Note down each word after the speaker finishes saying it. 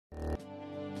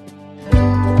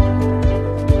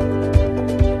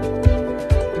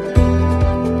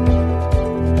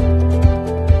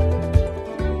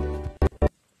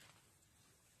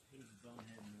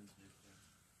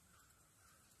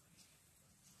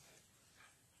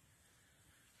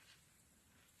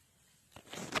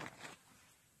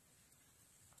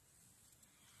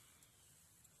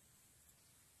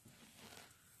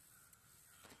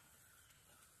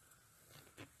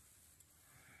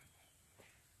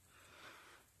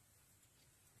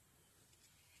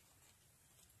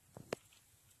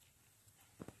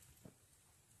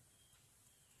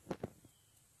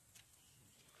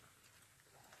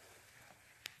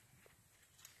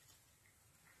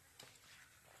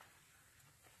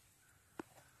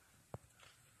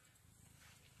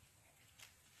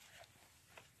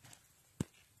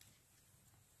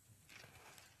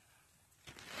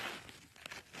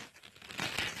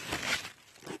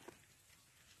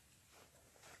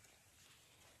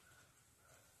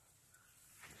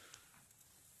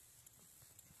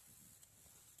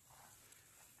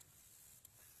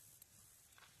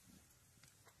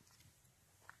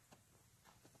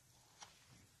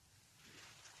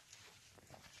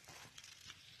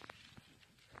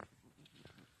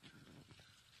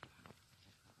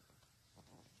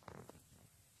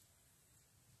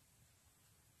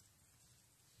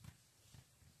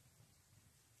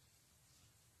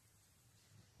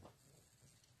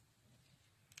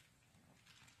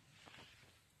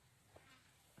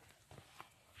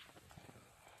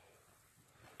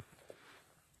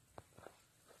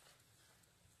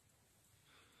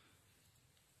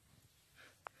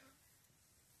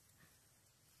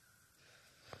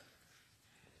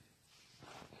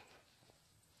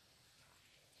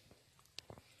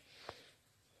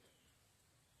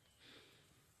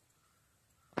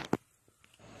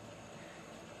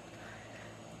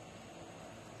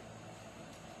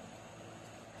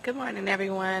Good morning,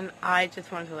 everyone. I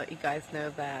just wanted to let you guys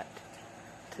know that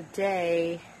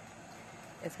today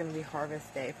is going to be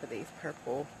harvest day for these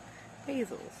purple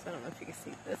hazels. I don't know if you can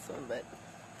see this one, but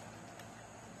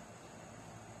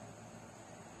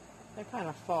they're kind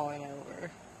of falling over.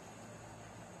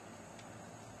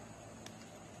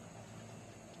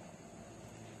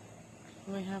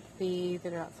 We have these,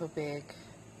 they're not so big.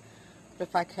 But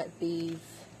if I cut these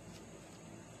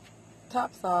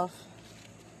tops off,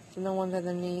 and the ones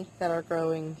underneath that are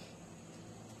growing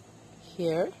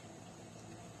here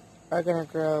are going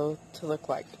to grow to look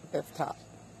like this top.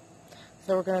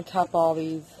 So we're going to top all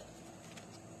these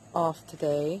off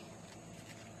today.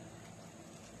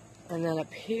 And then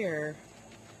up here,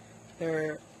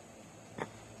 they're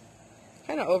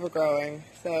kind of overgrowing.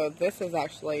 So this is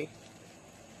actually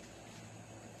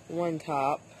one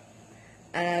top.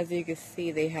 And as you can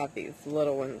see, they have these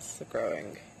little ones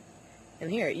growing. And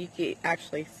here, you can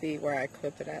actually see where I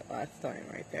clipped it at last time,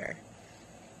 right there.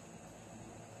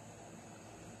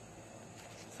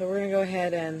 So we're going to go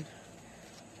ahead and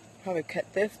probably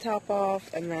cut this top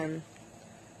off, and then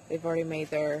they've already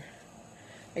made their,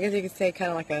 I guess you could say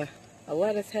kind of like a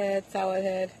lettuce head, salad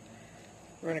head.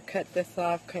 We're going to cut this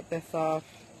off, Probably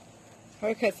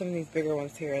cut some of these bigger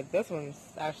ones here. This one's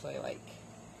actually like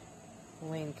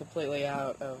leaned completely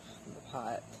out of the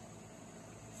pot.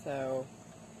 So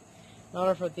in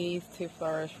order for these to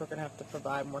flourish, we're going to have to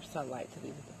provide more sunlight to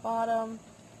these at the bottom.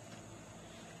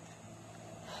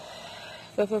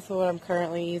 So this is what I'm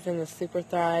currently using, the Super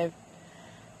Thrive.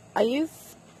 I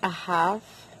use a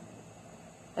half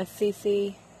a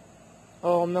cc,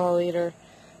 or milliliter,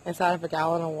 inside of a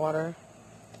gallon of water.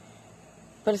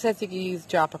 But it says you can use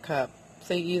drop a cup.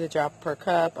 So you use a drop per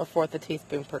cup, a fourth a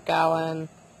teaspoon per gallon.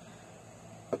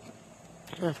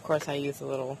 And of course I use a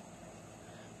little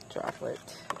droplet.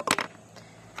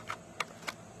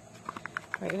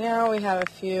 Right now we have a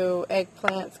few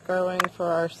eggplants growing for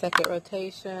our second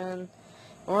rotation. And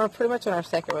we're pretty much on our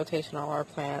second rotation on all our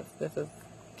plants. This is,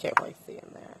 can't really see in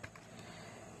there.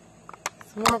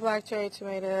 Some more black cherry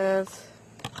tomatoes.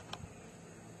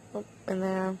 Oh, in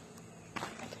there.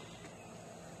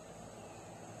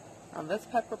 This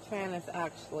pepper plant is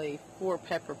actually 4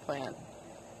 pepper plants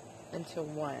into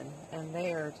one. And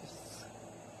they are just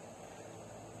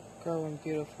growing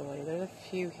beautifully. There's a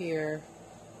few here.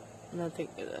 And I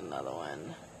think there's another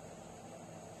one.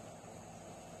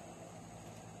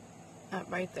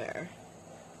 Right there.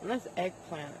 And this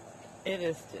eggplant, it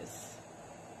is just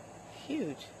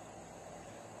huge.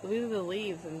 These are the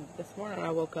leaves, and this morning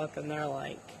I woke up and they're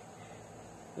like,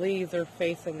 leaves are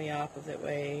facing the opposite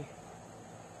way.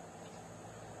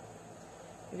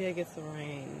 Maybe I get some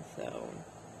rain, so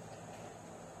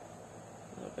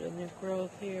a little bit of new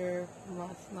growth here from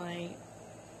last night.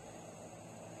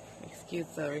 Excuse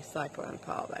the recycling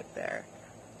pile back there.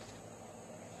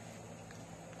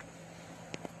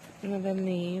 And then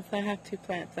these, I have 2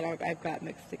 plants that I've got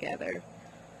mixed together.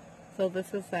 So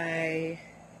this is a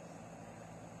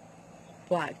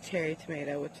black cherry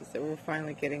tomato, which is that we're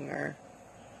finally getting our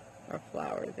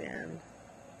flowers in.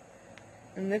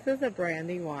 And this is a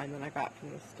brandywine that I got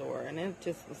from the store, and it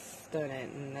just was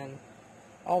stunning. And then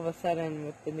all of a sudden,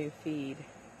 with the new feed,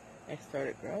 it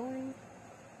started growing.